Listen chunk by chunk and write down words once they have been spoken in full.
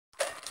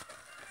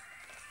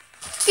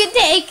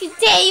Good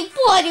day,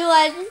 bloody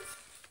legends.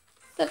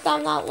 Except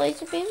I'm not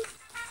laser beam.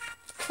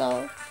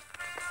 So,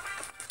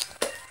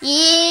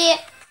 yeah.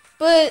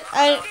 But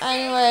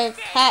anyway,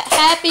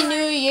 Happy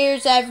New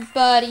Year's,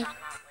 everybody.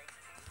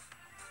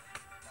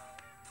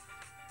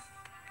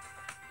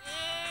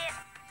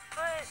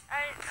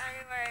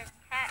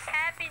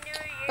 Happy New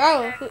Year.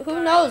 Bro,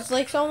 who knows?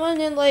 Like, someone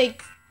in,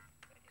 like,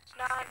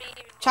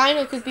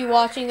 China could be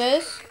watching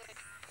this.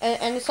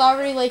 And it's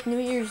already, like, New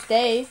Year's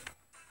Day.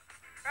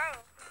 Bro,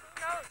 who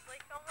knows?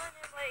 Like, someone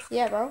in, like...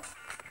 Yeah, bro.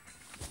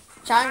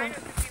 China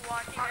could be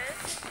watching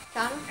this.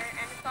 China?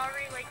 And it's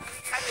already, like, New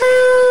Year's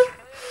Day.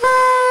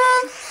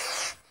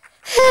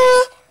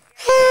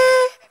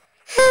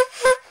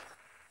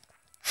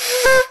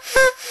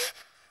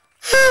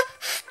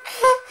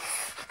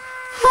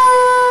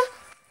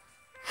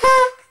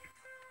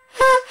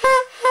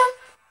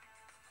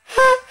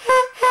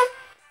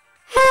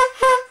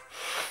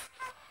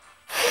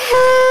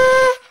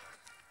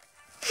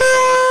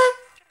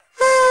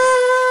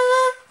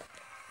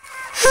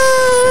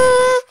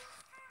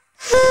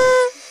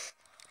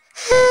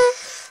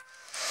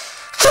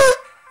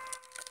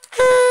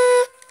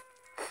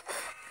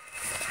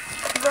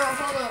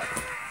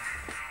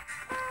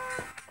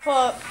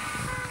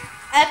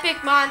 Epic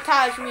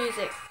montage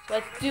music.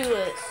 Let's do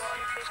this.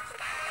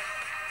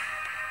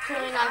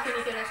 Totally not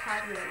gonna get us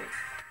copyrighted.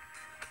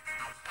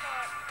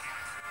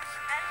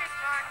 Epic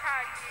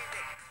montage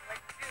music.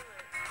 Let's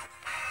do this.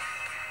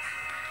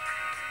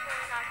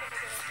 Totally not gonna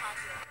get us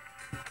copyrighted.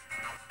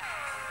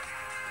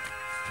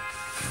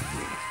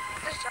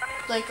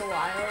 Like a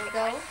while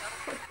ago.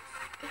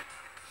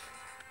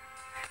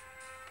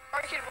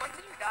 Market, when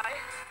did you die?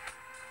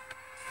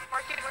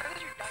 Market, when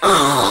did you die?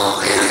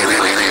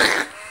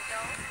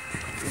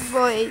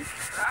 Boy,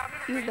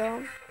 you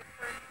dumb.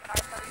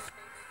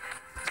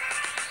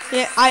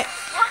 Yeah, Why am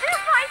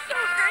I so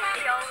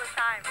crazy all the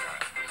time,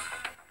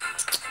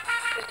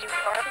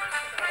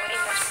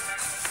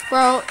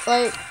 bro?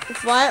 Like,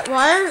 why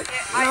are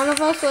none of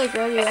us like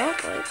ready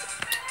up? Like,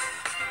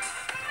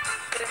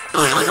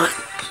 bro, like,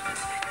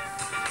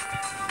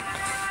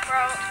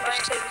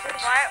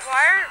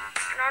 why are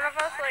none of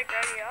us like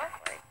ready up?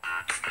 Like,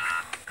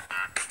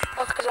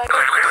 oh, because I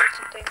got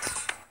some things.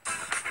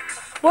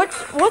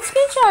 what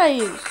skin should I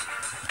use?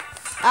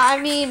 I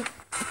mean,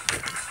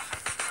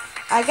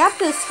 I got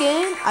this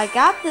skin, I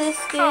got this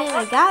skin,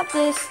 I got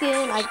this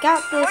skin, I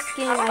got this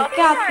skin, I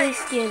got this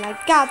skin, I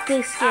got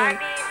this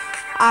skin,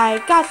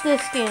 I got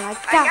this skin,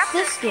 I got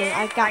this skin,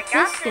 I got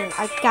this skin,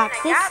 I got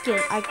this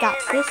skin, I got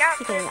this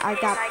skin, I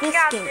got this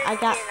skin, I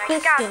got this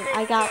skin,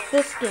 I got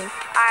this skin,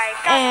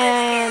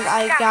 and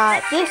I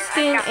got this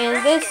skin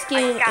and this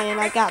skin,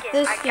 and I got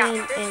this skin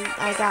and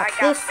I got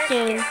this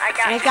skin, and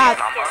I got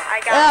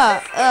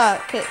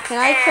can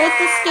I trade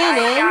the skin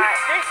in? I got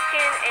this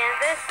skin and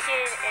this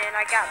skin, and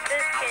I got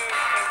this skin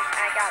and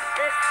I got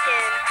this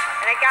skin,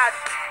 and I got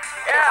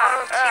can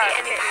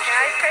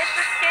I trade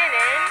the skin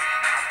in?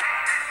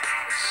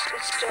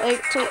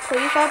 Like,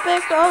 please,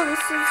 Epic? Oh, this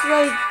is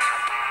like,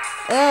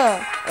 oh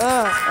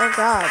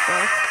god, bro.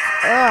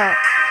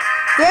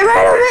 Get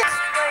rid of it!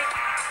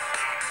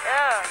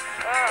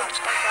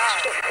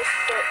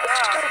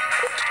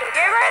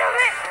 Get rid of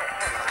it!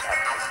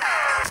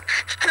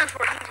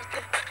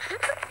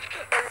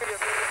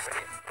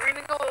 We're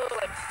gonna go,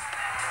 like,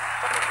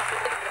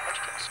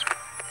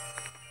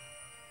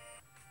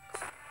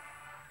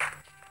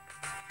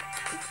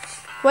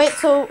 wait,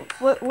 so,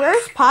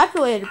 where's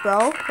populated,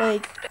 bro?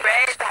 Like,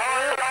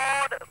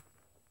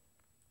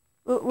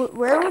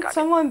 where would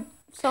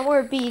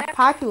somewhere be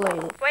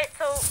populated? Wait,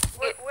 so,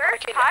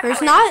 where's populated,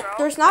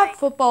 There's not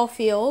football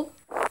field.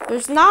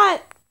 There's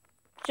not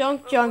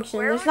Junk Junction.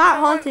 There's not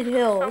Haunted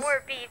Hills.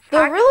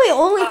 The really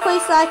only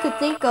place that I could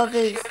think of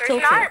is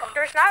Tilted.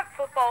 There's not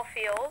football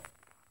field.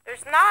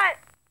 There's not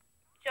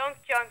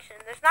Junk Junction.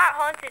 There's not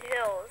Haunted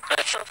Hills.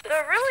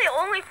 The really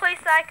only place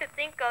that I could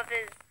think of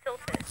is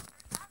Tilted.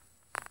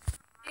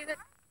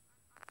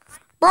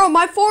 Bro,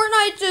 my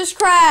Fortnite just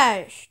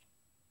crashed.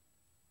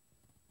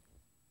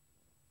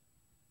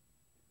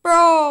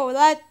 Bro,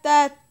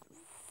 that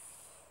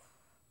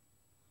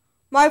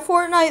my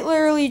Fortnite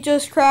literally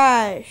just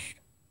crashed.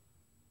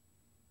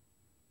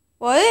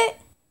 What?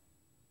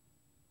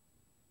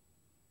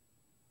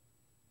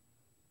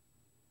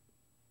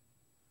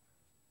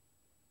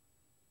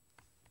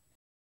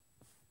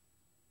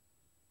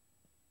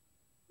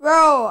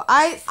 Bro,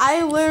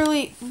 I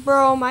literally,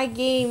 bro, my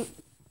game.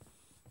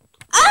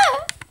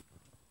 Ah!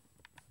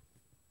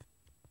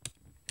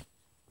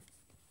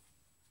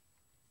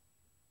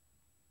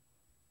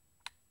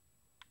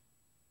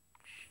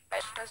 I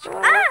don't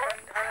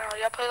know,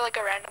 y'all play like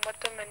a random with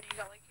them and he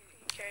got like,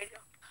 he carried you.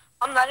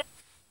 I'm not.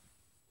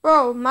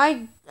 Bro, bro,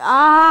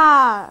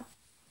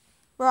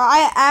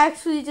 I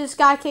actually just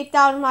got kicked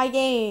out of my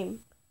game.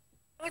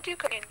 What do you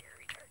cook in your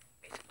retard,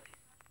 basically?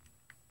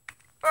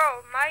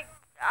 Bro,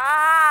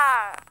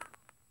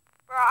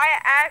 bro, I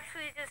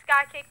actually just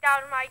got kicked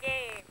out of my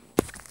game.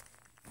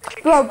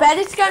 Bro, bet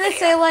it's gonna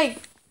say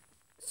like,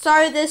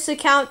 sorry, this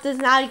account does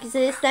not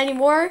exist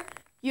anymore.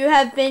 You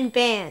have been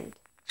banned.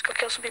 Let's go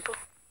kill some people.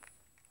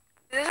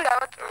 This is a guy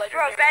with the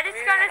legendary. Bro,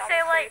 Reddit's gonna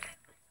say like,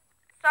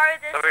 sorry,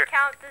 this Over here.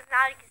 account does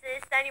not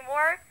exist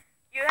anymore.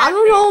 You I have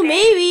don't been know, banned.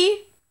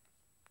 maybe.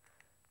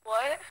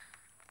 What?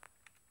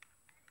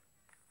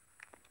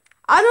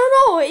 I don't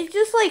know. It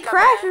just like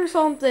crashed or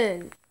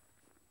something.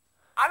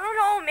 I don't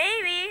know,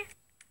 maybe.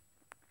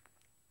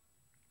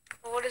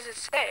 Well, what does it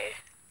say?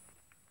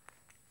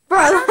 Bro,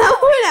 that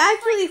would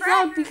actually like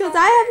suck because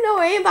I have no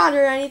aimbot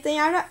or anything.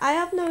 I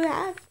have no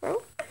hacks,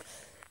 bro.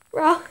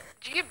 Bro.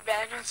 Did you get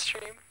banned on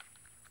stream?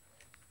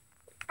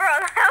 Bro,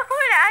 that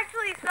would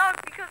actually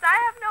suck because I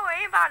have no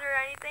aimbot or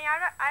anything.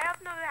 I have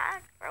no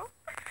hacks, bro.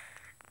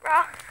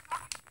 Bro.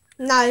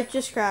 Nah, it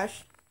just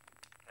crashed.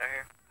 Right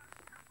here.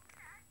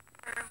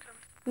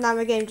 Nah,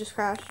 my game just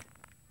crashed.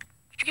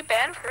 Did you get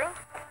banned for real?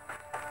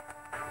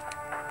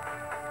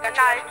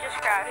 Nah, it just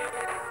crashed.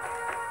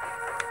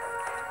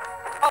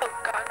 Oh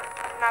god.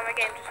 Nah, my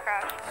game just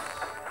crashed.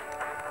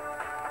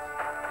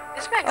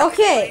 This man got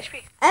Okay. 50 HP.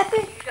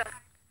 Epic, He's done.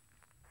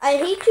 I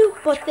hate you,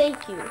 but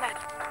thank you Man.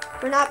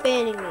 for not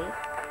banning me.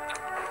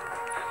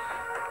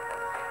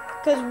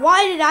 Because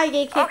why did I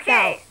get kicked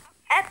Okay,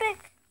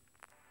 Epic,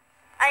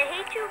 I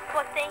hate you,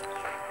 but thank you.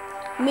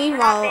 out?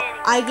 Meanwhile,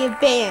 I get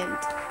banned.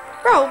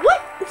 Bro,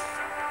 what?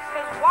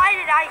 Because why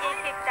did I get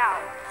kicked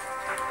out?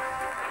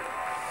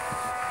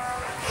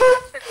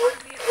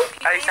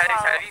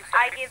 Meanwhile,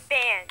 I get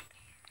banned.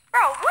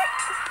 Bro, what?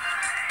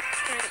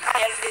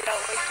 I edited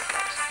out way too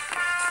fast.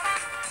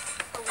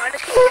 But why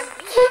does he ban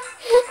me?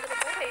 Little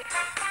boy.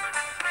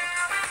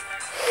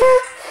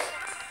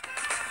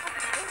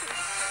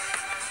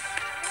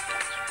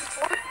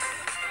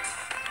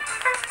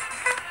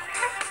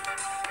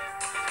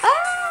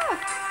 Ah!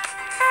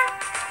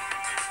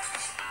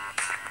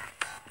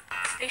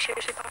 Are you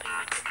seriously popping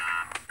my dude?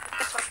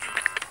 That's not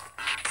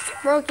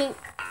Broken.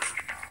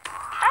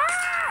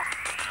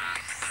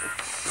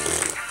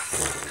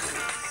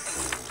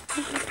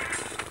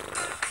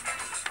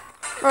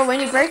 Bro, when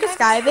you break a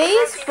sky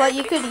base, but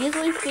you could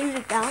easily shoot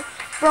it down.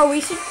 Bro,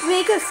 we should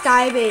make a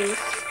sky base.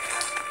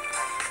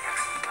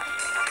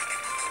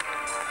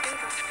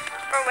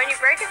 Bro, when you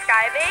break a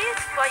sky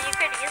base, but you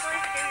could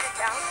easily shoot it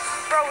down.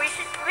 Bro, we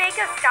should make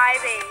a sky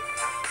base.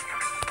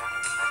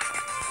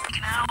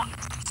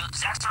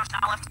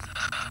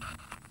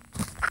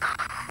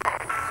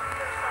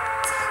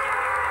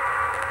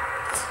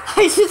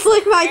 I just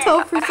licked my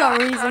toe for some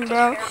reason,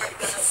 bro.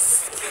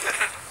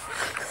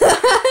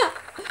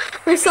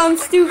 For some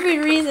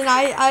stupid reason,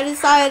 I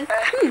decided,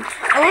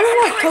 I wonder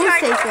what toes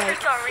taste like.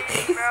 For some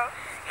reason, bro.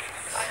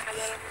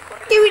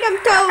 Give me them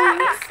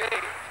toes.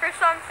 For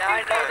some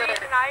stupid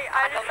reason,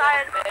 I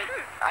decided,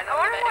 I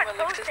wonder what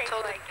toes taste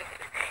like.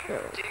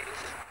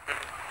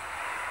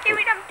 Give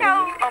me them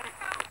toes.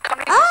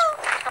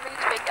 Coming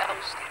to fake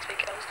L's.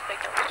 Fake L's.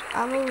 Fake L's.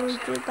 I'm gonna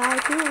legit die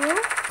too, bro.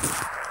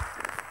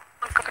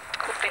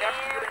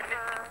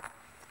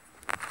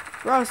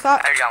 Bro, stop.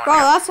 Bro,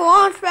 that's a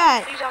launch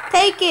pad.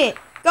 Take it.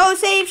 Go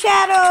save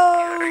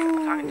Shadow.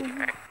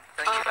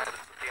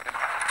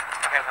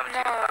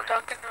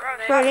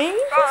 Bro, didn't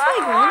you just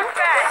like run?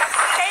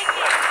 Take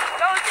it.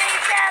 Go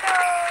save Shadow.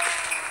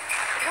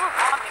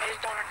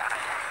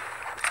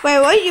 Wait,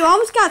 what? You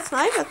almost got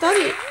sniped? I thought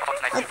you...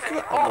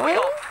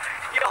 What?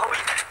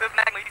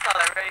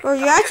 Bro,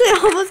 you actually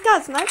almost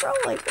got sniped, bro?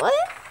 Like, what?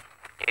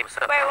 Wait,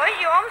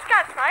 what? You almost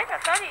got sniped? I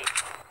thought he...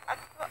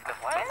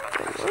 What?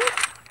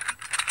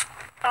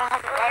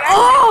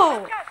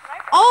 Oh!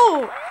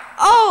 Oh!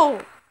 Oh!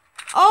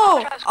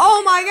 Oh!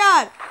 Oh my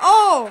god!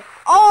 Oh!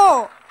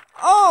 Oh!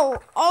 Oh!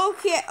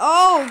 Okay!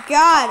 Oh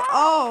god!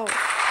 Oh!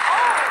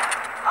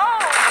 Oh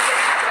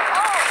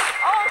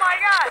my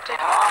god!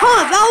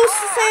 Huh, that was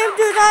the same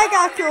dude I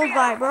got killed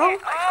by, bro. Oh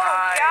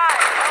god!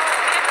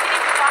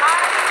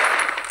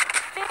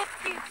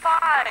 55,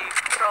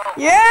 bro.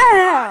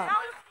 Yeah! That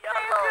was the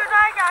same dude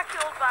I got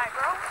killed by,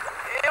 bro.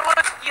 It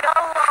was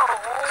yellow.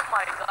 Oh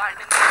my god.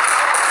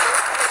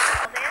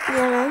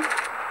 Yeah, man.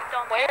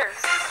 Where?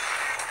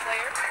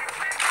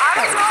 I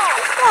don't know.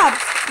 Stop,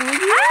 dude.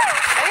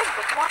 I have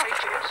bookmark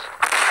pictures.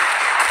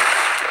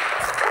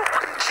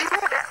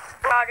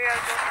 Audio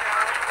just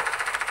now.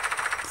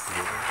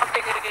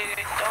 Okay,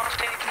 good. Don't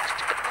stay in cast.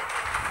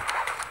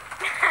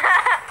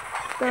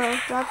 Bro,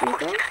 drop your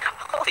thing.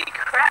 Holy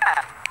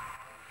crap.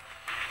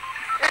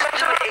 There's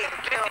actually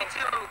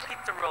 52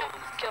 pizza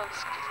rolls.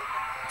 kills.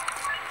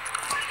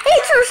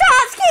 Eat your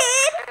shots,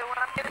 kid! Everyone,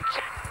 I'm gonna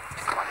kill.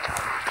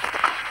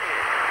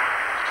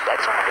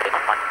 That's all I'm doing.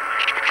 I'm on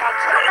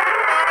shots.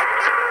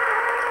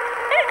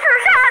 Eat your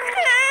shots,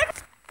 kid!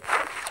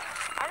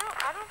 I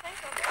don't think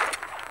so.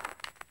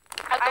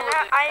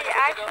 I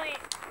actually...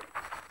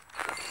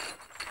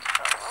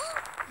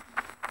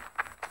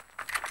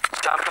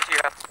 Tom, come to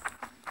your house.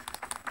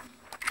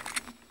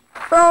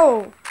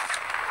 Bro.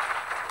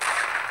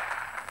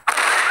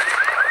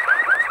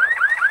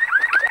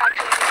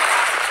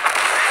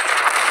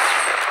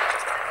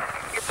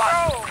 Your bot.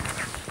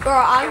 Bro,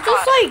 I'm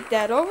just like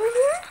dead over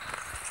here.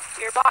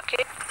 Your bot,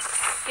 kid.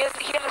 He has a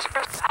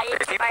first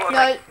People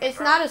No, it's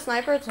not a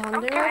sniper. It's a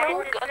hunting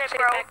rifle. Isn't it,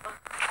 bro?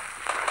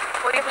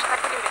 Well, you have a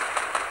sniper too.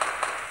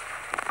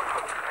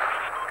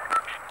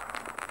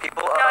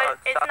 People, No,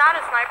 it's not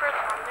a sniper. It's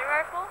a hunting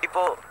rifle.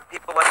 people west,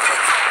 people west.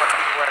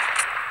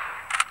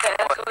 Okay,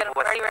 let's go get him.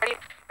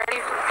 Ready?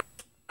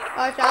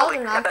 Oh, child,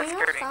 they're knocking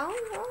us down?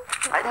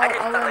 I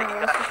just felt like you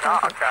got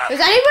shot. Crap. Does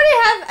anybody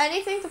have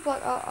anything to put?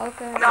 Oh,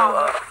 okay.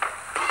 No,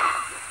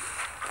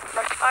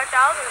 Our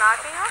child is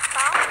knocking us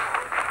down.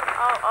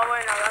 Oh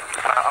wait, no, that's.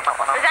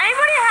 Does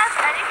anybody have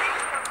anything?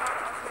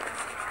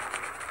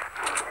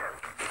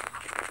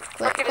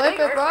 Clip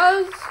it,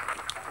 bros.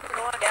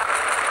 Going down.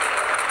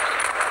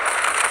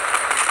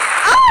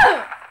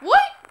 Ah!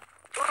 What?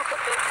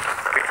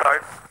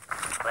 retard.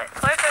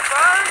 Clip it,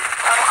 bros.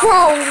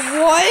 Bro,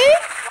 what?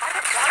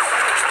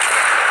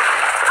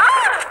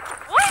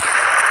 What?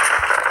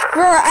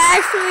 Bro,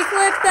 actually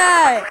clip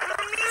that.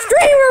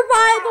 Streamer,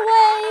 by the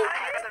way.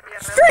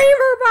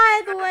 Streamer, by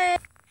the way.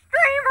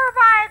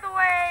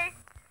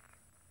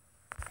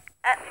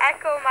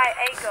 Echo my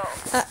ego.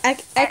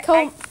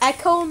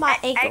 Echo my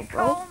ego,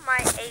 bro. Echo my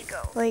ego.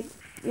 Like,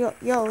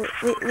 yo,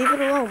 leave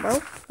it alone, bro.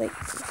 Like,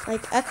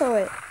 echo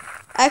it.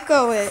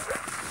 Echo it.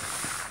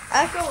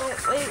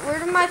 Wait, where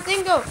did my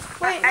thing go?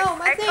 Wait, no,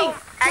 my thing.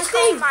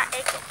 Echo my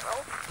ego, bro.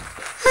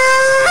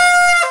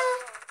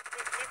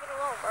 Leave it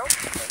alone, bro.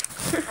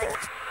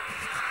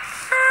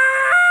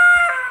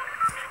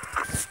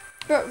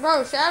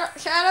 Bro, shadow.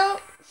 Shadow?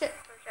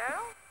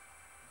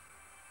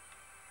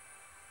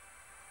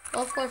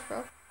 Oh, of course,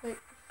 bro. Wait,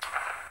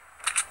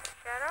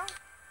 Shadow?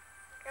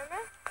 Come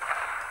in?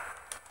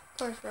 of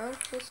course, bro.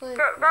 Just like.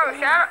 Bro,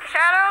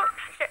 shadow?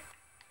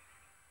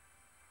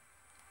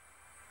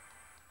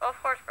 Oh, of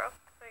course, bro.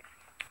 Wait.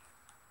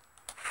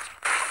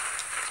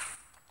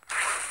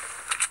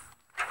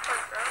 Of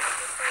course, bro.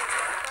 Just wait.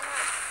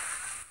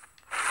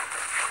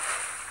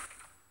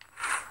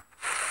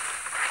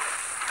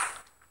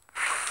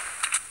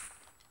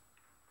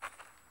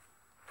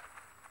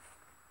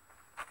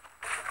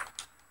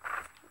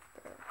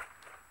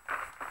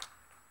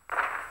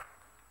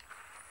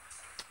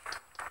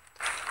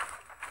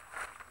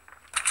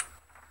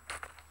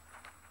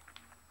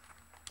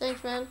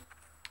 Thanks, man.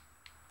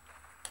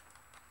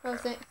 Bro,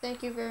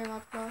 thank you very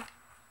much, bro.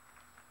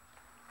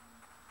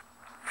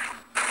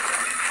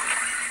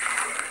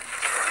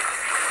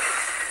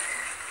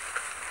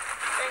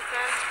 Thanks,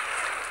 man.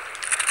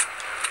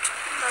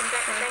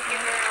 Thank you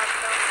very much,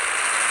 bro.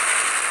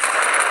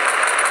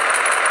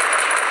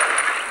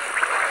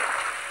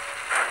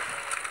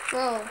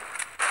 Bro.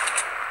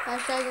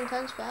 Hashtag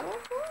intense battle?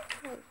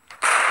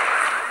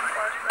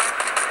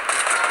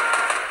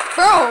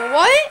 Bro,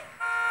 what?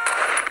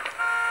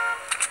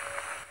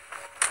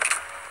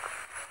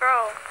 Bro.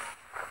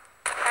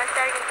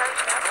 Hashtag intense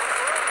battle.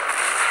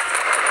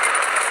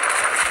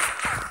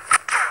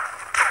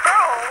 Bro,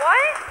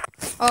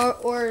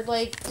 what? Or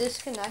like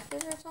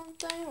disconnected or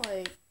something?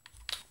 Like,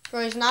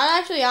 bro, he's not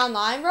actually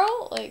online, bro?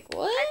 Like,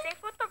 what? I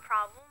think what the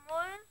problem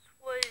was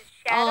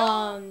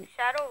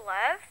Shadow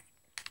left.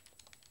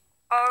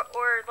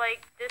 Or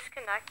like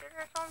disconnected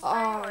or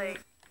something.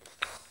 Like,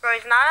 bro,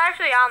 he's not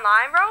actually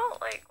online, bro?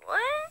 Like,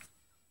 what?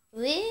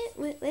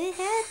 What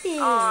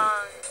happened?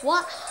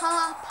 What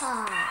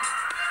happened?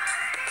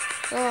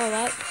 Oh,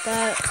 that.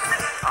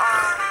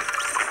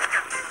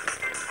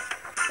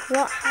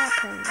 What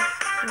happened? What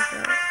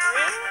happened?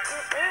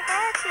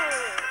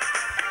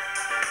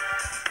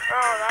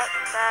 Bro, that.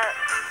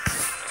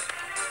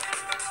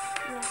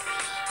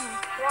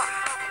 What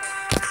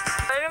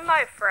happened? I am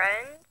my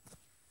friend,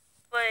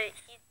 but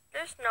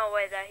there's no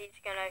way that he's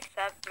gonna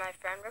accept my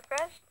friend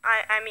request.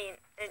 I mean,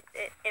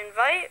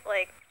 invite,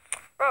 like,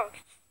 bro,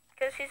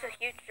 because he's a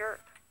huge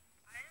jerk.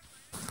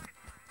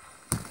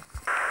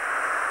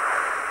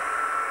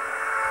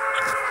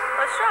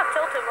 Let's drop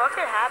Tilted. What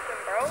could happen,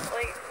 bro?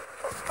 Like,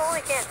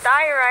 totally can't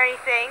die or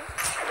anything.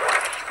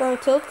 Bro,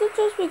 Tilted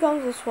just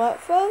becomes a sweat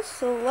fest,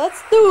 so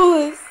let's do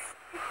this.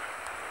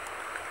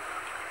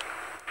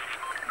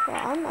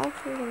 Well, I'm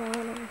actually gonna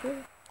run over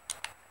here.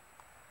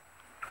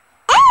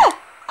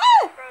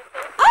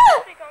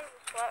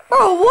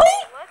 Bro,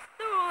 what? Let's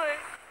do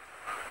this.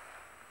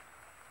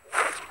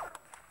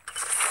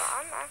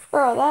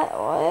 Bro, that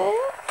what?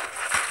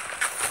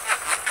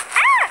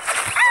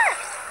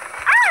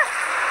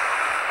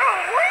 Bro,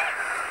 what?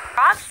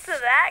 Props to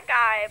that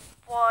guy,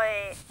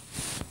 boy.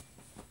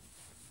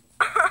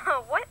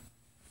 What?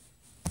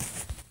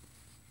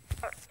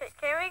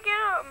 Can we get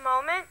a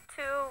moment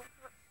to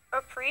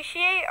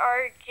appreciate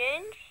our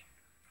Ginge?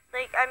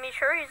 Like, I mean,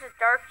 sure he's a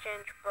dark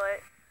Ginge,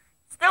 but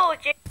still a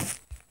Ginge.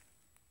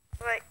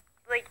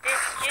 Like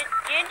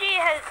Gingy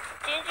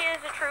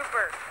is a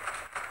trooper.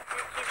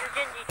 He's a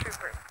Gingy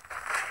trooper.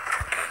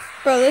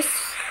 Bro,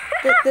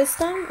 this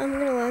time I'm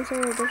gonna land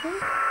somewhere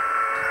different.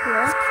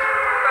 Yeah.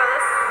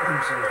 Bro,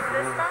 this time I'm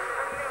gonna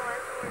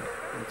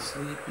land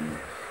somewhere different.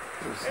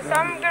 This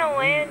time I'm gonna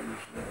land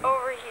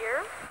over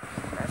here.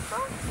 That's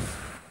all.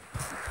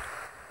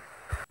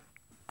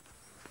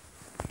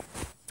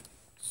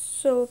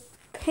 So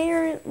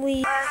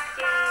apparently. Last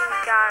game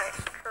got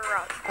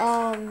corrupt.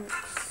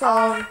 So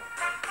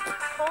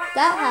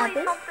that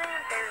happened. Something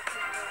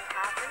embarrassing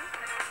happened.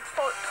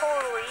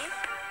 Totally.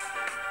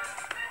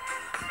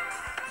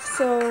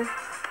 So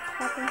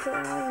happened to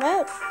my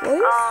match,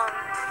 boys.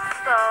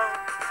 So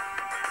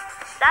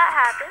that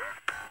happened.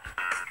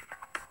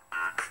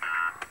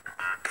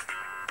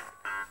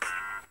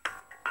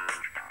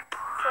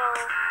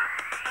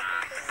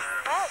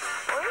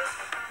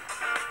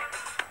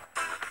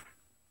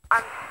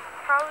 I'm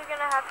probably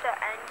gonna have to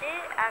end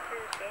it after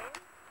this game.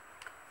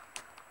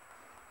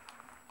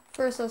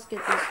 First, let's get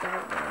this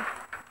done, though.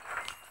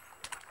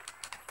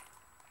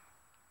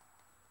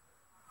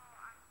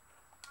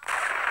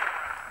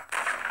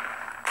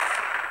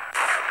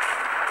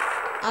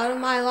 Out of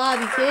my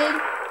lobby,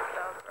 kid.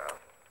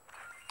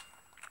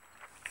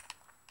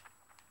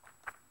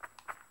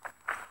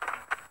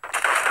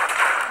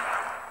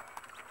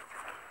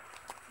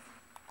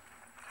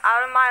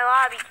 Out of my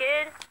lobby,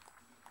 kid.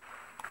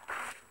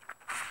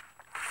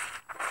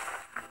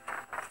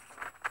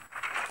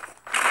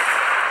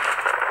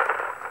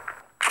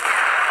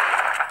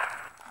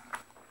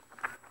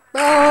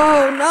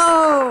 Oh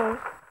no!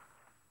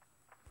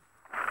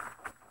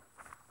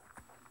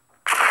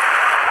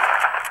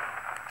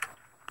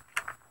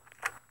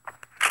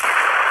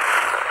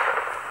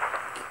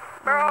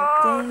 Bro,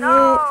 Dang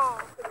no.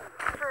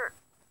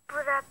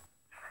 For that.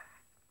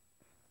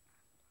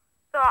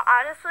 So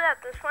honestly,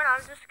 at this point, I'm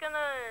just gonna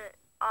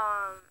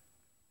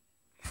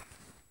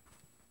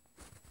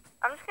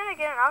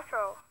get an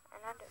outro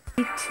and end it.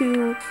 To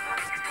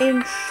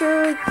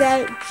ensure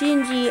that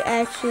Gingy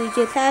actually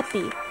gets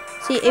happy.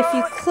 See, if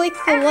you click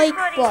the like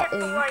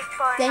button,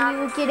 then you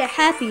will get a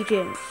happy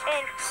Ginge.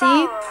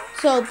 See?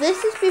 So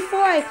this is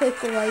before I click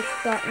the like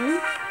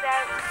button.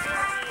 That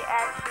Gingy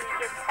actually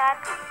gets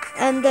happy.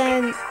 And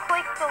then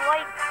Click the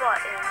like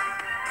button,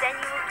 then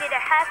you will get a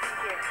happy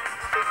Ginge.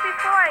 Just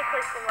before I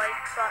click the like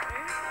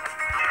button,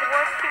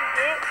 what you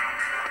get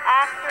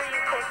after you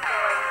click the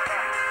like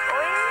button.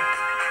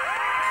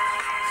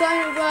 so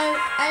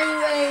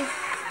anyway,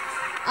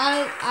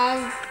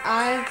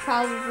 I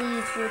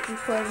probably will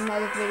record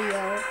another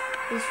video.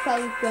 This is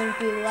probably going to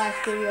be the last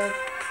video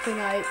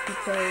tonight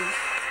because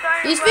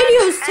these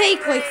videos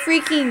take like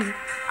freaking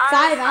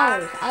 5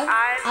 hours.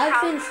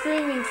 I've been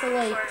streaming for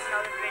like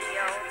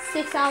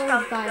 6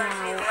 hours by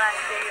now,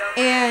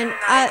 and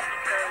I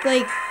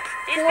like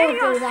 4 of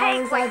those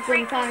hours I've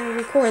been trying to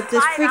record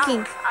this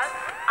freaking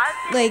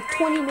like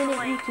 20-minute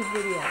YouTube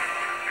video.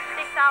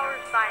 6 hours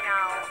by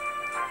now,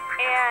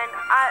 and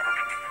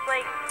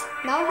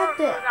Now I have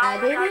to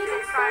edit it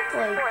and stuff,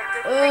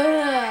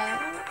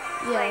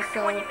 yeah,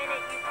 so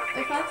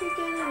if I could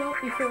get it up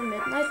before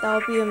midnight, that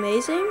would be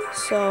amazing,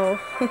 so,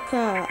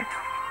 now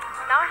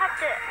I have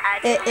to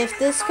edit if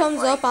this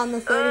comes up on the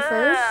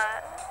 31st,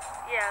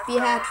 yeah, be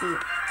happy.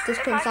 This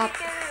comes up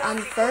on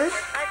the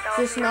 1st,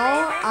 just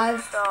know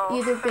I've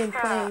either been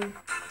playing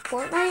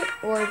Fortnite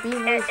or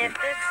being lazy. If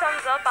this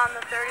comes up on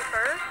the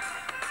 31st,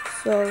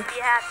 So, be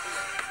happy.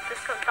 This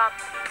comes up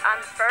on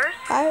the 1st,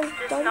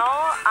 just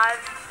know I've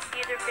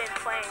either been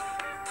playing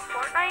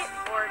Fortnite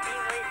or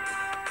being lazy.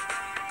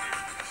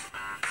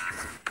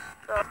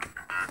 So